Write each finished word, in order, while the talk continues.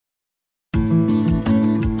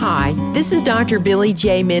This is Dr. Billy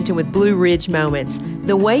J. Minton with Blue Ridge Moments.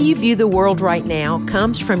 The way you view the world right now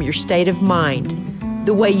comes from your state of mind.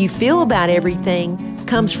 The way you feel about everything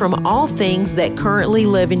comes from all things that currently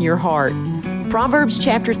live in your heart. Proverbs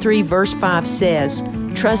chapter 3, verse 5 says,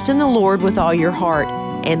 "Trust in the Lord with all your heart,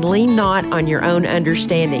 and lean not on your own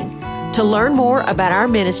understanding." To learn more about our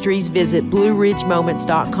ministries, visit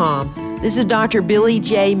BlueRidgeMoments.com. This is Dr. Billy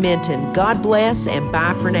J. Minton. God bless, and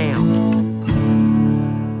bye for now.